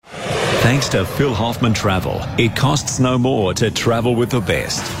Thanks to Phil Hoffman Travel, it costs no more to travel with the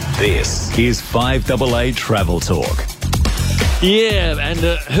best. This is 5AA Travel Talk. Yeah, and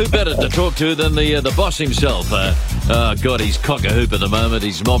who better to talk to than the boss himself? God, he's cock-a-hoop at the moment.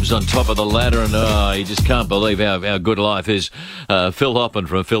 His mob's on top of the ladder, and he just can't believe how good life is. Phil Hoffman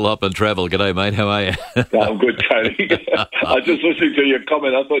from Phil Hoffman Travel. G'day, mate. How are you? I'm good, Tony. I was just listening to your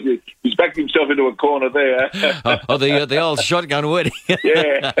comment. I thought he's backed himself into a corner there. The old shotgun wedding.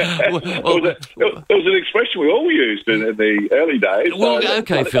 Yeah. It was an expression we all used in the early days. Well,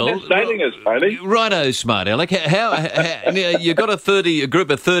 okay, Phil. Understanding us, Tony. Righto, smart Alec. How you've got a group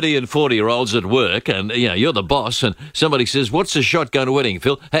of 30 and 40-year-olds at work, and you're the boss, and somebody says, "What's a shotgun wedding,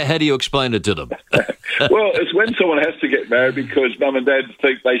 Phil?" How do you explain it to them? Well, it's when someone has to get married because mum and dad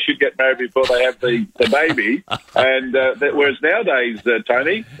think they should get married before they have the baby. And whereas nowadays,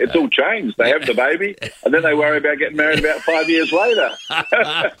 Tony, it's all changed. They have the baby and then they worry about getting married about 5 years later.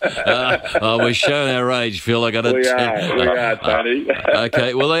 We're showing our age, Phil. I got to We are, Tony.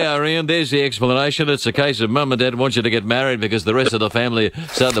 Okay, well, there you are, Ian. There's the explanation. It's a case of mum and dad want you to get married because the rest of the family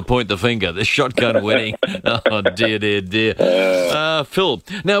start to point the finger. The shotgun wedding. Oh, dear. Phil,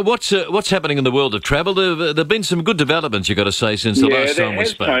 now what's happening in the world of travel? There have been some good developments, you've got to say, since the last time we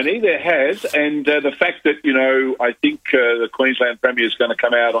spoke. Tony, there has, and the fact that, I think the Queensland Premier is going to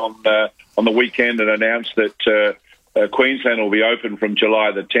come out on the weekend and announce that Queensland will be open from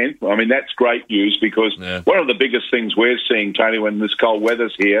July the 10th. I mean, that's great news because one of the biggest things we're seeing, Tony, when this cold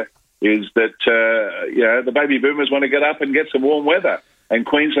weather's here is that, the baby boomers want to get up and get some warm weather. And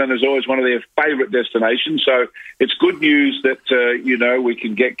Queensland is always one of their favourite destinations. So it's good news that, we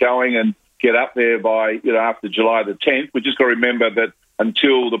can get going and get up there by, after July the 10th. We just got to remember that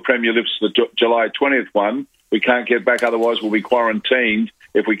until the Premier lifts the July 20th one, we can't get back. Otherwise, we'll be quarantined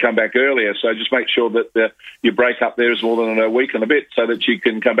if we come back earlier. So just make sure that your break up there is more than a week and a bit so that you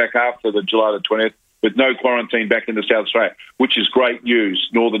can come back after the July the 20th with no quarantine back into South Australia, which is great news.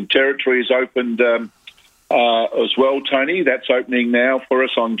 Northern Territory is opened as well, Tony. That's opening now for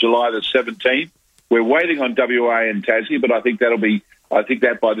us on July the 17th. We're waiting on WA and Tassie, but I think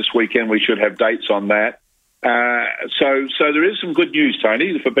that by this weekend we should have dates on that. So there is some good news,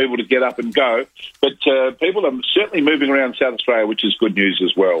 Tony, for people to get up and go. But people are certainly moving around South Australia, which is good news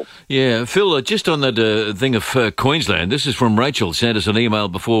as well. Yeah, Phil, just on that thing of Queensland, this is from Rachel, sent us an email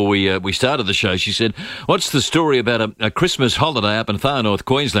before we started the show. She said, "What's the story about a Christmas holiday up in far north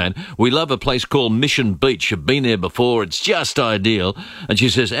Queensland? We love a place called Mission Beach. I've been there before. It's just ideal." And she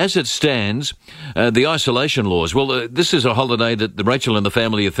says, as it stands, the isolation laws. Well, this is a holiday that Rachel and the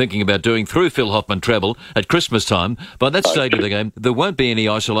family are thinking about doing through Phil Hoffman Travel at Christmas time. By that stage of the game, there won't be any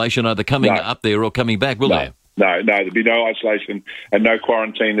isolation either coming up there or coming back, will there? No, there'll be no isolation and no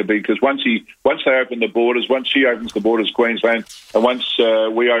quarantine. Because once they open the borders, once she opens the borders, Queensland, and once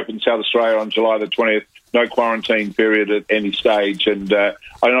we open South Australia on July the 20th, no quarantine period at any stage. And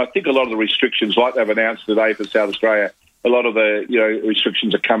I think a lot of the restrictions, like they've announced today for South Australia, a lot of the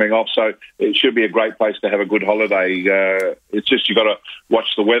restrictions are coming off, so it should be a great place to have a good holiday. It's just you've got to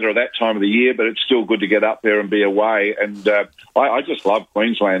watch the weather at that time of the year, but it's still good to get up there and be away. And I just love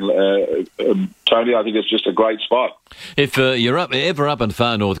Queensland, Tony. I think it's just a great spot. If you're ever up in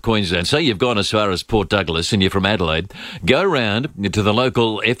far north Queensland, say you've gone as far as Port Douglas and you're from Adelaide, go round to the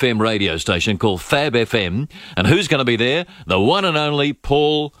local FM radio station called Fab FM, and who's going to be there? The one and only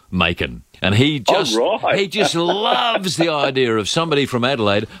Paul Macon. And he just loves the idea of somebody from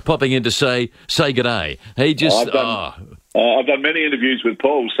Adelaide popping in to say good day. He just I've done many interviews with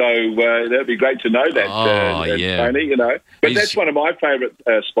Paul, so that'd be great to know that, Tony. But that's one of my favourite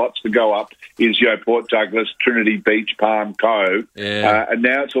spots to go up is Port Douglas, Trinity Beach, Palm Cove, and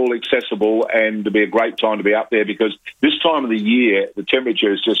now it's all accessible, and it'll be a great time to be up there because this time of the year the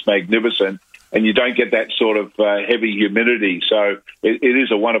temperature is just magnificent. And you don't get that sort of heavy humidity. So it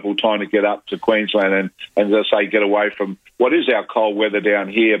is a wonderful time to get up to Queensland and as I say, get away from what is our cold weather down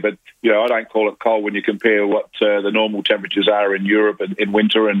here. But, I don't call it cold when you compare what the normal temperatures are in Europe in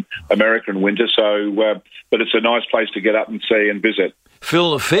winter and American winter. So, but it's a nice place to get up and see and visit.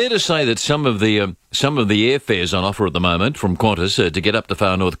 Phil, fair to say that some of the airfares on offer at the moment from Qantas to get up to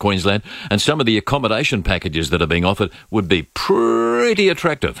far north Queensland and some of the accommodation packages that are being offered would be pretty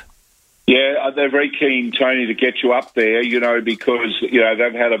attractive. Yeah, they're very keen, Tony, to get you up there, because,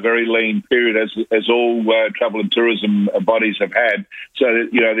 they've had a very lean period, as all travel and tourism bodies have had. So,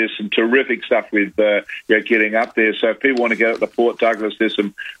 there's some terrific stuff with getting up there. So if people want to get up to Port Douglas, there's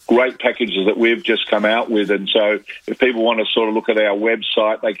some great packages that we've just come out with. And so if people want to sort of look at our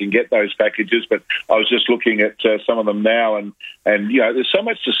website, they can get those packages. But I was just looking at some of them now, and there's so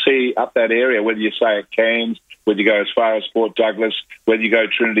much to see up that area, whether you say at Cairns, whether you go as far as Port Douglas, whether you go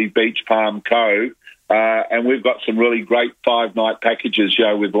Trinity Beach, Palm Cove. And we've got some really great 5-night packages,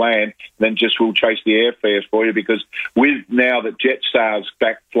 with land. Then we'll chase the airfares for you, because with now that Jetstar's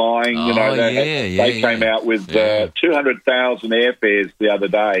back flying, they came out with 200,000 airfares the other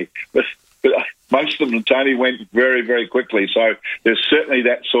day. But most of them, Tony, went very, very quickly. So there's certainly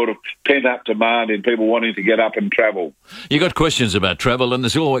that sort of pent-up demand in people wanting to get up and travel. You got questions about travel, and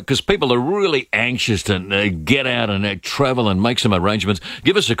there's always, because people are really anxious to get out and travel and make some arrangements.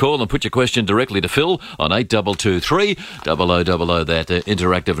 Give us a call and put your question directly to Phil on 8223 0000, that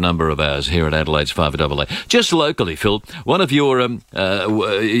interactive number of ours here at Adelaide's 5AA. Just locally, Phil, one of your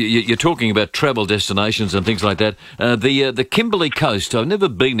you're talking about travel destinations and things like that. The Kimberley Coast. I've never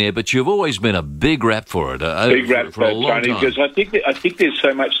been there, but you've always been a big rap for it. Big rap for a long time. Because I think there's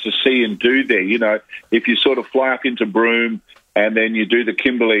so much to see and do there. If you sort of fly up into Broome and then you do the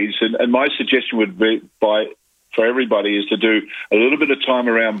Kimberleys, and my suggestion would be for everybody is to do a little bit of time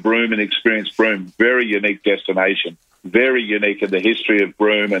around Broome and experience Broome. Very unique destination. Very unique in the history of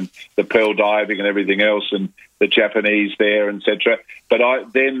Broome and the pearl diving and everything else, and the Japanese there, etc. But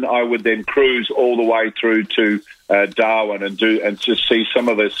I would then cruise all the way through to Darwin and just see some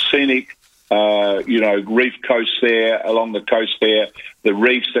of the scenic, reef coast there, along the coast there, the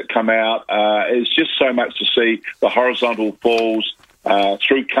reefs that come out. It's just so much to see. The horizontal falls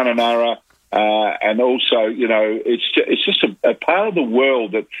through Kununurra. And also, it's just a part of the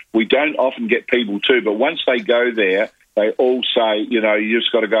world that we don't often get people to. But once they go there, they all say, you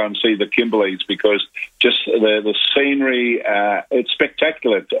just got to go and see the Kimberleys, because just the scenery, it's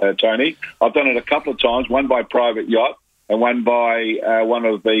spectacular, Tony. I've done it a couple of times, one by private yacht and one by one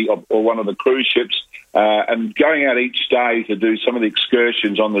of the cruise ships. And going out each day to do some of the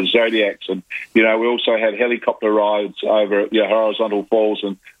excursions on the Zodiacs. And, we also had helicopter rides over horizontal falls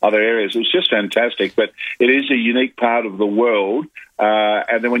and other areas. It was just fantastic. But it is a unique part of the world.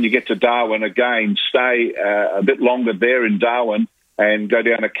 And then when you get to Darwin, again, stay a bit longer there in Darwin and go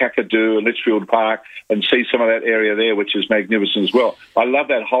down to Kakadu and Litchfield Park and see some of that area there, which is magnificent as well. I love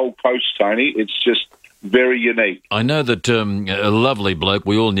that whole coast, Tony. It's just very unique. I know that a lovely bloke,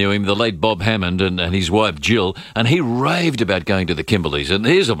 we all knew him, the late Bob Hammond and his wife Jill, and he raved about going to the Kimberleys. And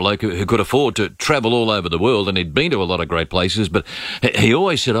here's a bloke who could afford to travel all over the world, and he'd been to a lot of great places, but he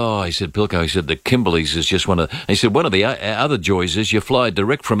always said, Pilko, he said, the Kimberleys is just one of the other joys is you fly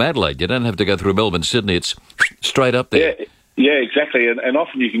direct from Adelaide. You don't have to go through Melbourne, Sydney. It's straight up there. Yeah, exactly. And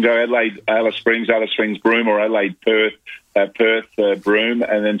often you can go Adelaide, Alice Springs, Broome, or Adelaide, Perth, Broome,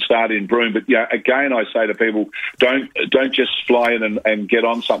 and then start in Broome. But again, I say to people, don't just fly in and get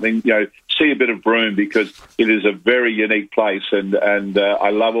on something. See a bit of Broome, because it is a very unique place, and I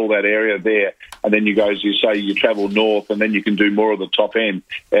love all that area there. And then you go, as you say, you travel north, and then you can do more of the top end.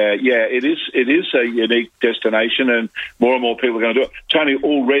 It is a unique destination, and more people are going to do it. Tony,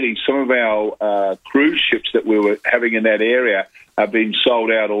 already some of our cruise ships that we were having in that area have been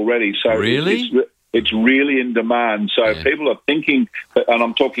sold out already. So really. It's really in demand. So if people are thinking, and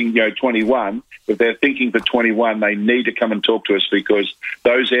I'm talking, 21, if they're thinking for 21, they need to come and talk to us, because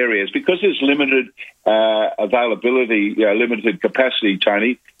those areas, because there's limited availability, limited capacity,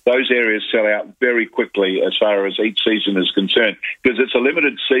 Tony, those areas sell out very quickly as far as each season is concerned. Because it's a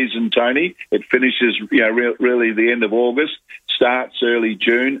limited season, Tony. It finishes, really the end of August, starts early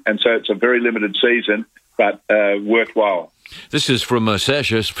June, and so it's a very limited season, but worthwhile. This is from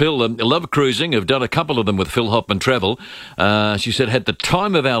Sasha. Phil, love cruising. I've done a couple of them with Phil Hopman Travel. She said, had the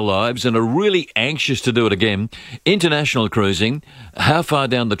time of our lives and are really anxious to do it again. International cruising. How far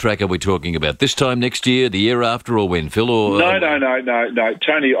down the track are we talking about? This time next year, the year after, or when, Phil? Or, No.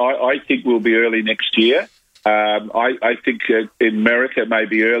 Tony, I think we'll be early next year. I think in America it may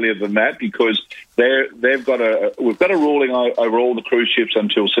be earlier than that, because we've got a ruling over all the cruise ships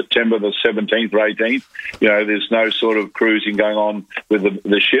until September the 17th or 18th. There's no sort of cruising going on with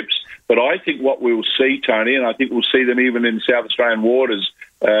the ships. But I think what we'll see, Tony, and I think we'll see them even in South Australian waters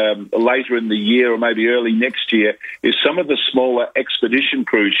later in the year or maybe early next year, is some of the smaller expedition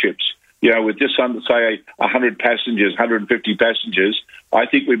cruise ships. with just under, say, 100 passengers, 150 passengers, I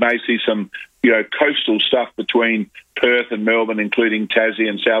think we may see some, coastal stuff between Perth and Melbourne, including Tassie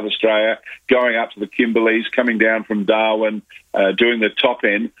and South Australia, going up to the Kimberleys, coming down from Darwin, doing the top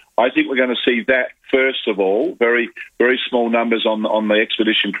end. I think we're going to see that first of all, very, very small numbers on the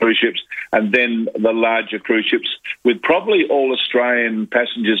expedition cruise ships, and then the larger cruise ships with probably all Australian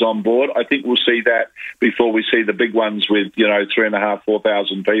passengers on board. I think we'll see that before we see the big ones with, 3,500,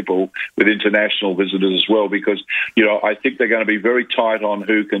 4,000 people with international visitors as well, because, I think they're going to be very tight on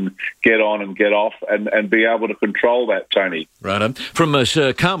who can get on and get off and be able to control that, Tony. Right. From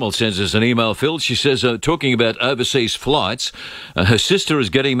Sir Carmel sends us an email, Phil. She says, talking about overseas flights, her sister is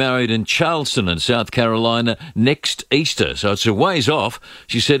getting married in Charleston in South Carolina next Easter, so it's a ways off.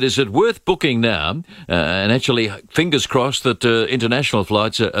 She said, is it worth booking now? And actually, fingers crossed that international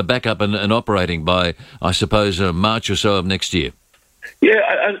flights are back up and operating by, I suppose, March or so of next year.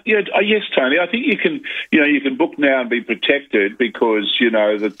 Yeah, yes, Tony. I think you can book now and be protected because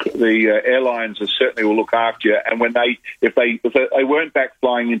the airlines certainly will look after you. And if they weren't back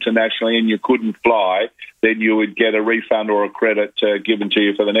flying internationally and you couldn't fly, then you would get a refund or a credit given to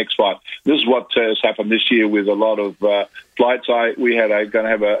you for the next flight. This is what has happened this year with a lot of flights. We had going to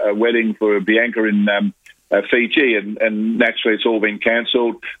have a wedding for Bianca in Fiji, and naturally it's all been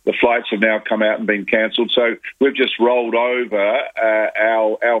cancelled. The flights have now come out and been cancelled, so we've just rolled over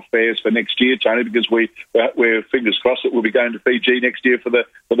our fares for next year, Tony, because we're fingers crossed that we'll be going to Fiji next year for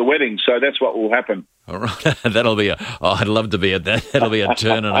the wedding. So that's what will happen. All right, that'll be I'd love to be at that. That'll be a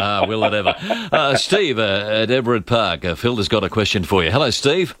turn and a half, will it ever? Steve at Everett Park. Phil has got a question for you. Hello,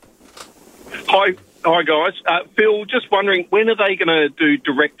 Steve. Hi, guys. Phil, just wondering, when are they going to do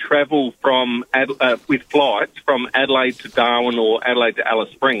direct travel from with flights from Adelaide to Darwin or Adelaide to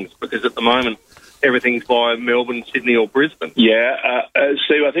Alice Springs? Because at the moment, everything's via Melbourne, Sydney or Brisbane. Yeah,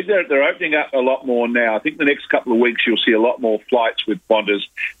 Steve, I think they're opening up a lot more now. I think the next couple of weeks you'll see a lot more flights with Qantas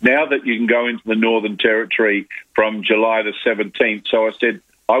now that you can go into the Northern Territory from July the 17th. So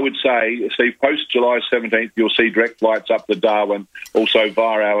I would say, Steve, post-July 17th, you'll see direct flights up to Darwin, also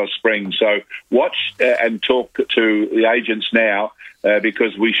via Alice Springs. So watch and talk to the agents now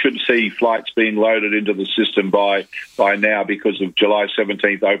because we should see flights being loaded into the system by now because of July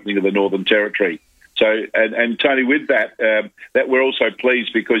 17th opening of the Northern Territory. So, and Tony, with that we're also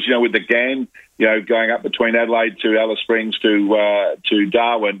pleased because, with the GAN, going up between Adelaide to Alice Springs to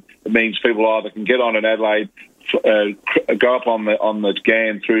Darwin, it means people either can get on in Adelaide, go up on the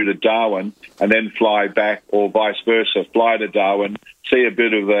GAN through to Darwin and then fly back, or vice versa, fly to Darwin, see a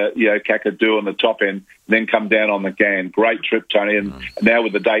bit of Kakadu on the top end, and then come down on the GAN. Great trip, Tony, and now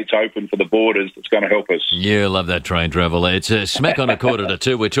with the dates open for the borders, it's going to help us. Yeah, love that train travel. It's smack on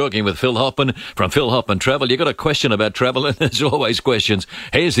 1:45. We're talking with Phil Hoffman from Phil Hoffman Travel. You got a question about travel, and there's always questions.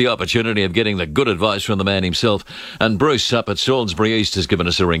 Here's the opportunity of getting the good advice from the man himself. And Bruce up at Salisbury East has given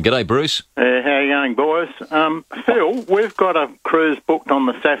us a ring. G'day, Bruce. How are you going, boys? Phil, we've got a cruise booked on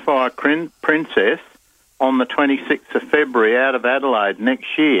the Sapphire Princess on the 26th of February out of Adelaide next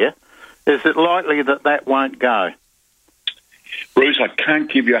year. Is it likely that won't go? Bruce, I can't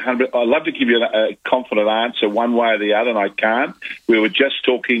give you 100. I'd love to give you a confident answer one way or the other, and I can't. We were just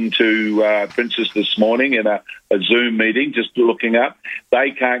talking to Princess this morning in a Zoom meeting, just looking up.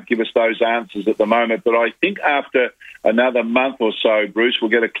 They can't give us those answers at the moment, but I think after another month or so, Bruce,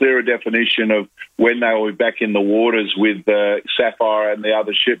 we'll get a clearer definition of when they will be back in the waters with Sapphire and the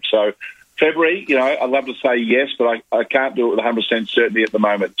other ships. So February, I'd love to say yes, but I can't do it with 100% certainty at the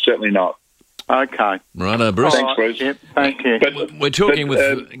moment. Certainly not. Okay. Right, Bruce. Thanks, Bruce. Yep, thank you. But we're talking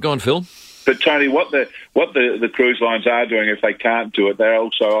with... Go on, Phil. But, Tony, what the cruise lines are doing, if they can't do it, they're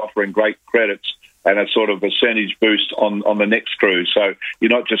also offering great credits and a sort of percentage boost on the next cruise. So you're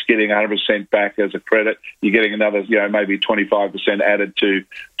not just getting 100% back as a credit, you're getting another, maybe 25% added to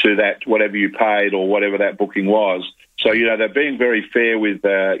that, whatever you paid or whatever that booking was. So, they're being very fair with,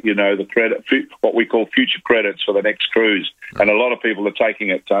 the credit, what we call future credits for the next cruise. And a lot of people are taking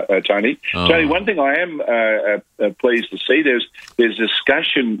it, Tony. Oh. Tony, one thing I am pleased to see, there's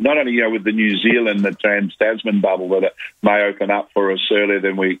discussion, not only, with the New Zealand, the Trans-Tasman bubble that may open up for us earlier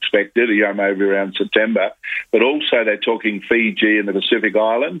than we expected, maybe around September, but also they're talking Fiji and the Pacific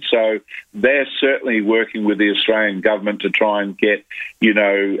Islands. So they're certainly working with the Australian government to try and get,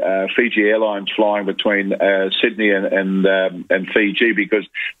 Fiji Airlines flying between Sydney and Fiji, because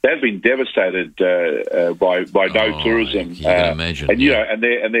they've been devastated by no tourism. You can imagine. And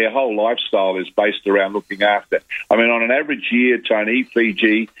and their whole lifestyle is based around looking after. I mean, on an average year, Tony,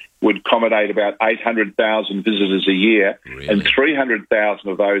 Fiji would accommodate about 800,000 visitors a year, really? And 300,000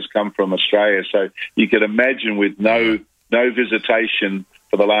 of those come from Australia. So you could imagine with no no visitation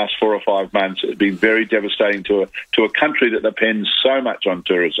for the last 4 or 5 months. It'd be very devastating to a country that depends so much on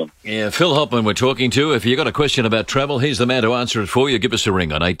tourism. Yeah, Phil Hoffman we're talking to. If you've got a question about travel, here's the man to answer it for you. Give us a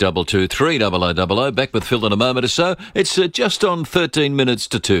ring on 822 300 00. Back with Phil in a moment or so. It's just on 13 minutes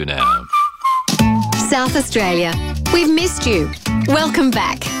to 2 now. South Australia, we've missed you. Welcome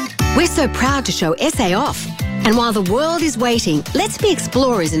back. We're so proud to show SA off. And while the world is waiting, let's be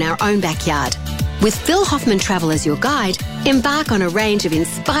explorers in our own backyard. With Phil Hoffman Travel as your guide, embark on a range of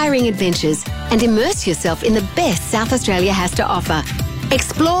inspiring adventures and immerse yourself in the best South Australia has to offer.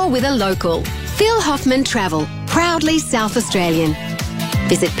 Explore with a local. Phil Hoffman Travel, proudly South Australian.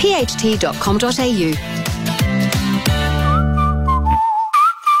 Visit pht.com.au.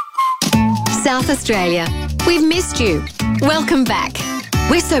 South Australia, we've missed you. Welcome back.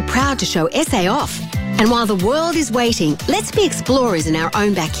 We're so proud to show SA off. And while the world is waiting, let's be explorers in our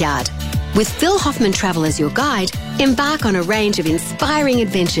own backyard. With Phil Hoffman Travel as your guide, embark on a range of inspiring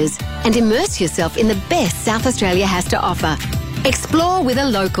adventures and immerse yourself in the best South Australia has to offer. Explore with a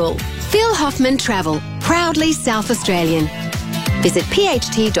local. Phil Hoffman Travel, proudly South Australian. Visit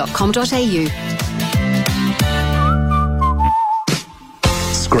pht.com.au.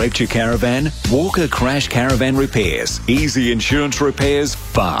 Scraped your caravan? Walker Crash Caravan Repairs. Easy insurance repairs,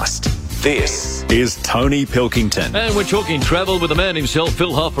 fast. This is Tony Pilkington. And we're talking travel with the man himself,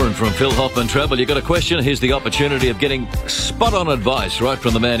 Phil Hoffman from Phil Hoffman Travel. You got a question? Here's the opportunity of getting spot-on advice right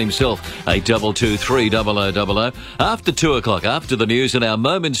from the man himself. 822 300 00. After 2 o'clock, after the news and our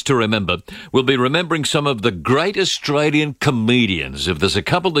moments to remember, we'll be remembering some of the great Australian comedians. If there's a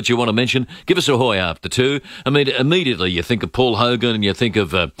couple that you want to mention, give us a hoy after 2. I mean, immediately you think of Paul Hogan and you think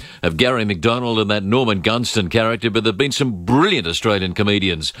of Gary McDonald and that Norman Gunston character, but there have been some brilliant Australian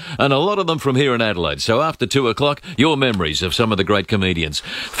comedians, and a lot of them from here in Adelaide. So after 2 o'clock, your memories of some of the great comedians.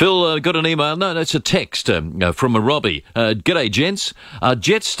 Phil got an email. No, it's a text from a Robbie. G'day, gents.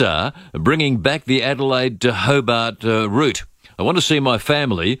 Jetstar bringing back the Adelaide to Hobart route. I want to see my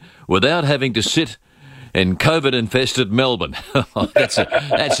family without having to sit in COVID-infested Melbourne. That's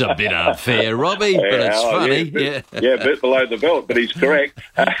a bit unfair, Robbie, but it's funny. Yeah, a bit below the belt, but he's correct.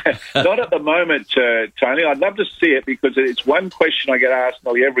 Not at the moment, Tony. I'd love to see it because it's one question I get asked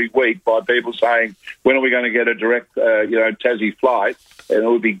nearly every week by people saying, when are we going to get a direct, Tassie flight? And it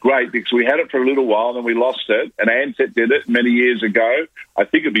would be great because we had it for a little while and then we lost it, and Ansett did it many years ago. I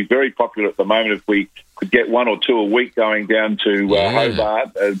think it'd be very popular at the moment if we could get 1 or 2 a week going down to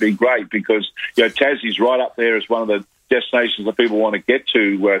Hobart. It'd be great because Tassie's right up there as one of the destinations that people want to get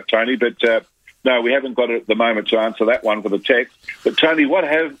to, Tony. But no, we haven't got it at the moment to answer that one for the text. But Tony, what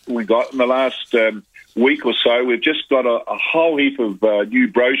have we got in the last week or so? We've just got a whole heap of new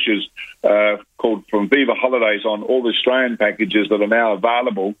brochures called From Viva Holidays on all the Australian packages that are now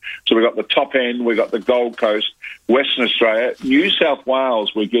available. So we've got the top end, we've got the Gold Coast, Western Australia, New South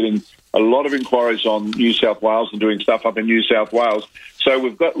Wales. We're getting a lot of inquiries on New South Wales and doing stuff up in New South Wales. So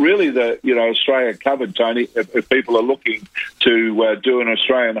we've got really the Australia covered, Tony. If people are looking to do an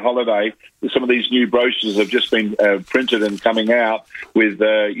Australian holiday, some of these new brochures have just been printed and coming out with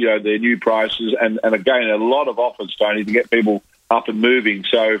their new prices and again a lot of offers, Tony, to get people up and moving.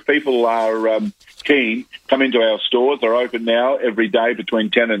 So if people are keen, come into our stores. They're open now every day between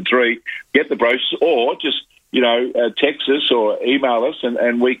 10 and 3. Get the brochures or just text us or email us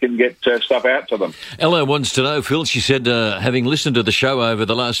and we can get stuff out to them. Ella wants to know, Phil, she said, having listened to the show over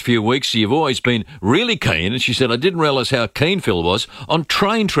the last few weeks, you've always been really keen, and she said, I didn't realise how keen Phil was on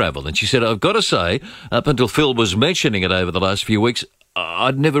train travel. And she said, I've got to say, up until Phil was mentioning it over the last few weeks,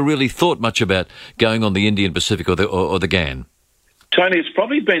 I'd never really thought much about going on the Indian Pacific or the GAN. Tony, it's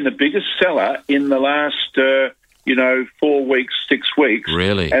probably been the biggest seller in the last 4 weeks, 6 weeks.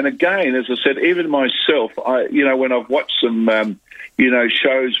 Really? And again, as I said, even myself, when I've watched some,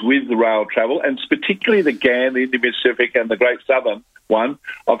 shows with the rail travel, and particularly the GAN, the Indian Pacific and the Great Southern one,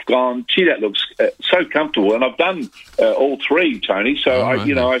 I've gone, gee, that looks so comfortable. And I've done all 3, Tony, so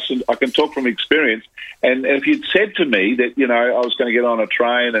I can talk from experience. And if you'd said to me that, I was going to get on a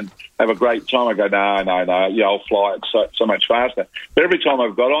train and have a great time, I go, no, I'll fly it so much faster. But every time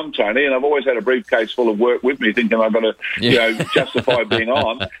I've got on, Tony, and I've always had a briefcase full of work with me, thinking I've got to, justify being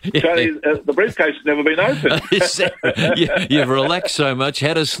on. Tony, the briefcase has never been open. You've relaxed so much,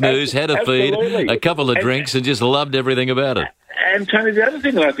 had a snooze, had a feed, a couple of drinks, and just loved everything about it. And, Tony, the other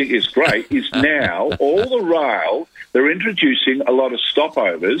thing that I think is great is now all the rail, they're introducing a lot of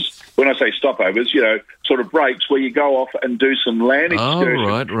stopovers. When I say stopovers, sort of breaks where you go off and do some land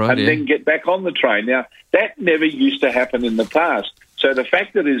excursions then get back on the train. Now, that never used to happen in the past. So the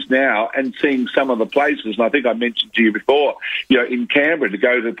fact that it is now, and seeing some of the places, and I think I mentioned to you before, in Canberra, to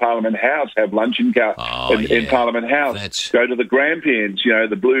go to Parliament House, have lunch in Parliament House, go to the Grampians,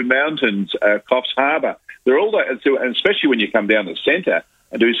 the Blue Mountains, Coffs Harbour. They're all that, and especially when you come down the centre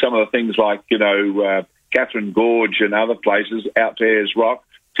and do some of the things like, Catherine Gorge and other places, out to Ayers Rock,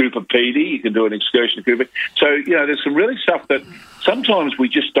 Cooper Pedy, you can do an excursion to Cooper. So, there's some really stuff that sometimes we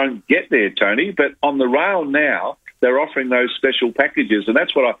just don't get there, Tony, but on the rail now, they're offering those special packages, and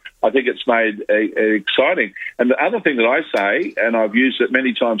that's what I think it's made exciting. And the other thing that I say, and I've used it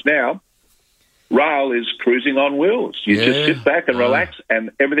many times now, rail is cruising on wheels. You just sit back and relax, and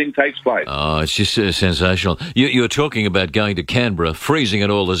everything takes place. Oh, it's just sensational. You're talking about going to Canberra, freezing it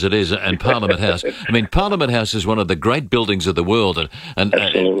all as it is, and Parliament House. I mean, Parliament House is one of the great buildings of the world, and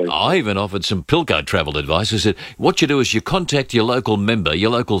I even offered some Pilco travel advice. I said, what you do is you contact your local member,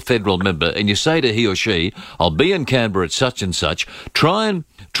 your local federal member, and you say to he or she, I'll be in Canberra at such and such. Try and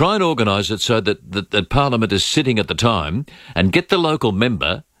organise it so that Parliament is sitting at the time, and get the local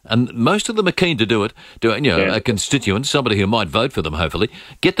member. And most of them are keen to do it. A constituent, somebody who might vote for them, hopefully,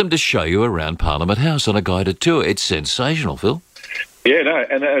 get them to show you around Parliament House on a guided tour. It's sensational, Phil. Yeah, no,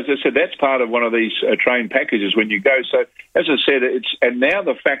 and as I said, that's part of one of these train packages when you go. So, as I said, and now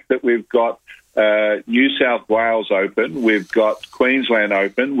the fact that we've got New South Wales open, we've got Queensland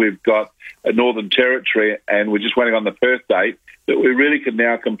open, we've got Northern Territory, and we're just waiting on the Perth date, that we really can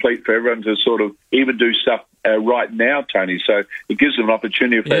now complete for everyone to sort of even do stuff right now, Tony. So it gives them an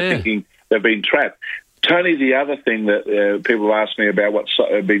opportunity if they're thinking they've been trapped. Tony, the other thing that people ask me about what's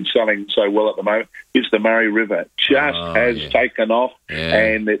been selling so well at the moment is the Murray River. Has taken off,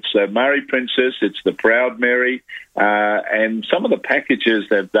 and it's the Murray Princess, it's the Proud Mary, and some of the packages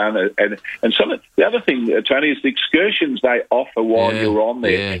they've done, and some of the other thing, Tony, is the excursions they offer while you're on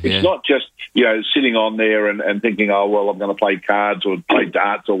there. It's not just sitting on there and thinking, oh well, I'm going to play cards or play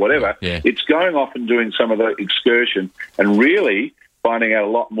darts or whatever. It's going off and doing some of the excursion and really finding out a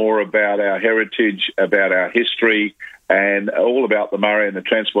lot more about our heritage, about our history, and all about the Murray and the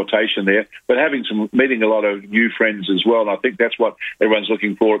transportation there, but meeting a lot of new friends as well. And I think that's what everyone's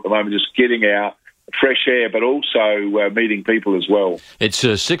looking for at the moment, just getting out, fresh air, but also meeting people as well. It's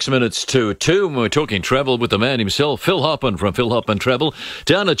 6 minutes to 2, and we're talking travel with the man himself, Phil Hoppen from Phil Hoppen Travel,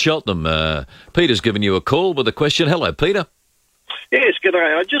 down at Cheltenham. Peter's given you a call with a question. Hello, Peter. Yes, good day.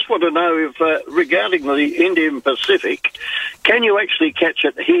 I just want to know if, regarding the Indian Pacific, can you actually catch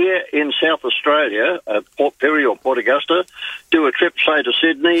it here in South Australia, at Port Pirie or Port Augusta, do a trip, say, to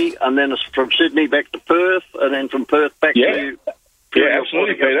Sydney, and then from Sydney back to Perth, and then from Perth back to... Yeah,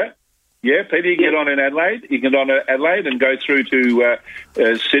 absolutely, Peter. Yeah, Peter, you can get on in Adelaide. You can get on Adelaide and go through to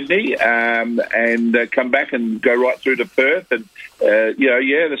Sydney and come back and go right through to Perth. And,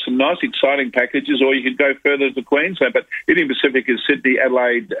 there's some nice, exciting packages, or you could go further to Queensland. But Indian Pacific is Sydney,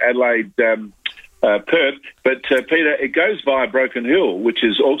 Adelaide, Perth. But, Peter, it goes via Broken Hill, which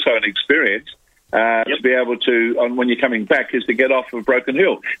is also an experience. To be able to, when you're coming back, is to get off of Broken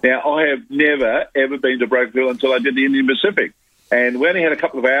Hill. Now, I have never, ever been to Broken Hill until I did the Indian Pacific. And we only had a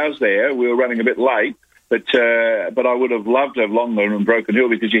couple of hours there. We were running a bit late, but I would have loved to have longer in Broken Hill,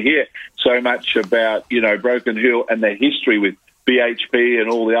 because you hear so much about, Broken Hill and the history with BHP and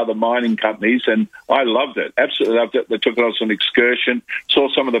all the other mining companies, and I loved it, absolutely loved it. They took us on an excursion, saw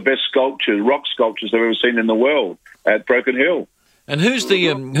some of the best rock sculptures I've ever seen in the world at Broken Hill. And who's the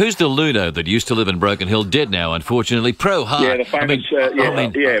Luno that used to live in Broken Hill, dead now, unfortunately? Pro Hart. Yeah, the famous,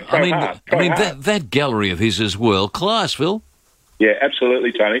 Pro Hart. That gallery of his is world class, Phil. Yeah,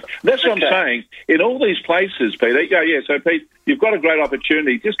 absolutely, Tony. That's what I'm saying. In all these places, Peter, so, Pete, you've got a great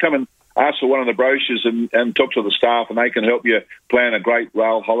opportunity. Just come and ask for one of the brochures and talk to the staff, and they can help you plan a great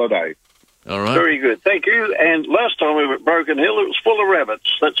rail holiday. All right. Very good. Thank you. And last time we were at Broken Hill, it was full of rabbits.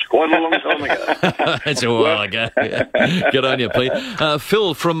 That's quite a long time ago. That's a while ago. Good on you, Pete.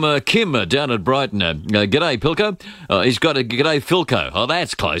 Phil from Kim down at Brighton. G'day, Pilco. He's got a g'day, Philco. Oh,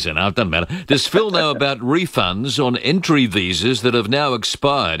 that's close enough. Doesn't matter. Does Phil know about refunds on entry visas that have now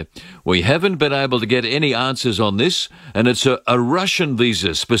expired? We haven't been able to get any answers on this, and it's a Russian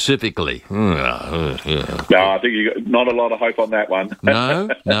visa specifically. No, I think you got not a lot of hope on that one. No?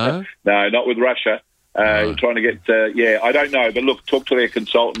 No, not with Russia. Trying to get, I don't know. But look, talk to their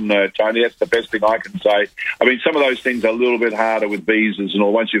consultant, Tony. That's the best thing I can say. I mean, some of those things are a little bit harder with visas and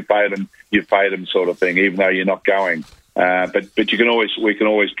all. Once you've paid them sort of thing, even though you're not going. But we can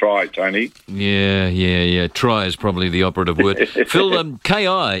always try, Tony. Yeah. Try is probably the operative word. Phil, KI,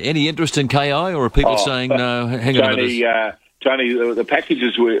 any interest in KI, or are people saying no? Hang on a minute. Tony, the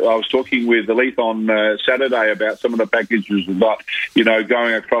packages, I was talking with Elith on Saturday about some of the packages we've got,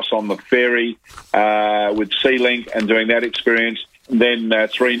 going across on the ferry with Sea Link and doing that experience. then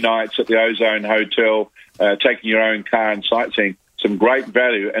 3 nights at the Ozone Hotel, taking your own car and sightseeing. Some great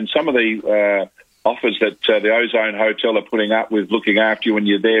value. And some of the offers that the Ozone Hotel are putting up with looking after you when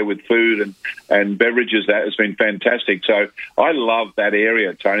you're there with food and beverages, that has been fantastic. So I love that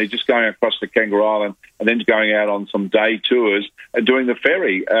area, Tony, just going across to Kangaroo Island and then going out on some day tours and doing the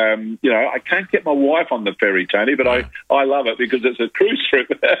ferry. I can't get my wife on the ferry, Tony, but I love it because it's a cruise trip.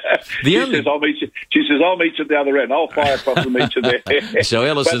 She says, I'll meet you at the other end. I'll fly across and meet you there. So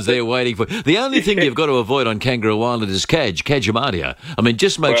Allison's there waiting for you. The only thing you've got to avoid on Kangaroo Island is Kadjamadia. I mean,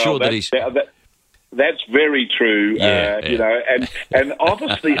 just make sure that he's... That's very true, and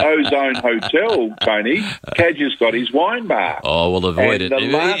obviously Ozone Hotel, Tony, Kadja's got his wine bar. Oh, we'll avoid and it.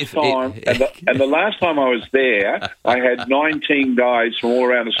 The last time I was there, I had 19 guys from all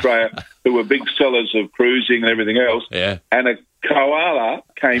around Australia who were big sellers of cruising and everything else, and a koala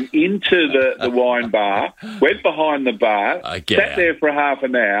came into the wine bar, went behind the bar, sat there for half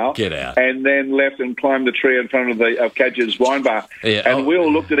an hour, and then left and climbed the tree in front of Kadja's wine bar. And we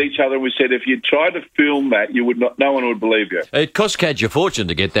all looked at each other and we said, if you tried to film that, you would not. No one would believe you. It cost Kadja a fortune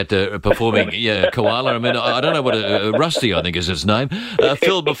to get that performing koala. I mean, I don't know what Rusty, I think is its name.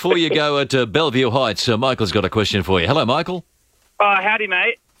 Phil, before you go at Bellevue Heights, Michael's got a question for you. Hello, Michael. Howdy,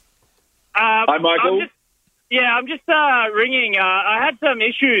 mate. Hi, Michael. I'm just ringing. I had some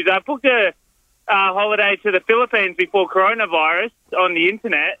issues. I booked a holiday to the Philippines before coronavirus on the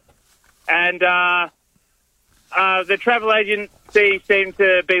internet, and the travel agency seemed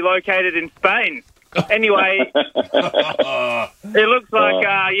to be located in Spain. Anyway, it looks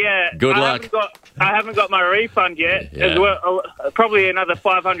like, Good luck. I haven't got my refund yet. As well, probably another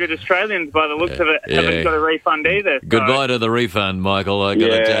 500 Australians by the looks of it haven't got a refund either. So. Goodbye to the refund, Michael. I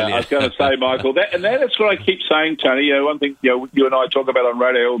was going to say, Michael, that's what I keep saying, Tony. One thing you and I talk about on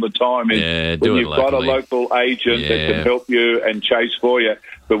radio all the time is when you've got a local agent that can help you and chase for you.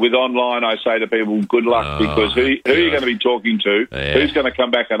 But with online, I say to people, good luck, because who are you going to be talking to? Who's going to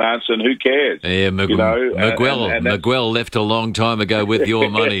come back and answer, and who cares? Yeah, Miguel left a long time ago with your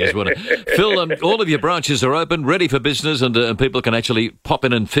money. Is what Phil, all of your branches are open, ready for business, and people can actually pop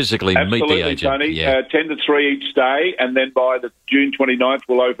in and physically meet the agent. Tony, 10 to 3 each day, and then by the June 29th,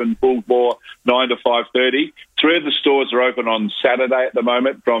 we'll open full bore 9 to 5:30. 3 of the stores are open on Saturday at the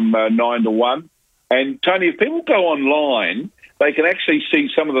moment from 9 to 1. And, Tony, if people go online, they can actually see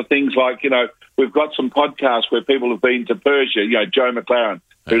some of the things like, we've got some podcasts where people have been to Persia. Joe McLaren,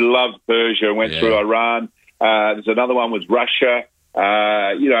 who loves Persia and went through Iran. There's another one with Russia,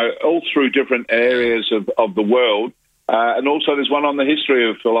 all through different areas of the world. And also there's one on the history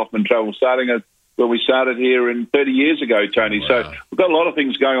of Phil Hoffman Travel, starting when we started here 30 years ago, Tony. Wow. So we've got a lot of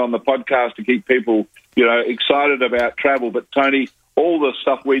things going on the podcast to keep people, excited about travel. But, Tony, all the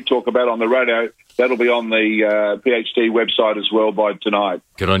stuff we talk about on the radio, that'll be on the PHD website as well by tonight.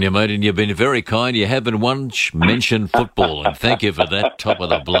 Good on you, mate, and you've been very kind. You haven't once mentioned football, and thank you for that. Top of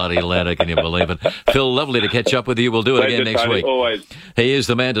the bloody ladder, can you believe it? Phil, lovely to catch up with you. We'll do it again next week. Always. He is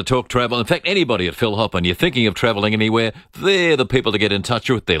the man to talk travel. In fact, anybody at Phil Hoffman, you're thinking of travelling anywhere, they're the people to get in touch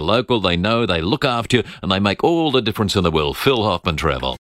with. They're local, they know, they look after you, and they make all the difference in the world. Phil Hoffman Travel.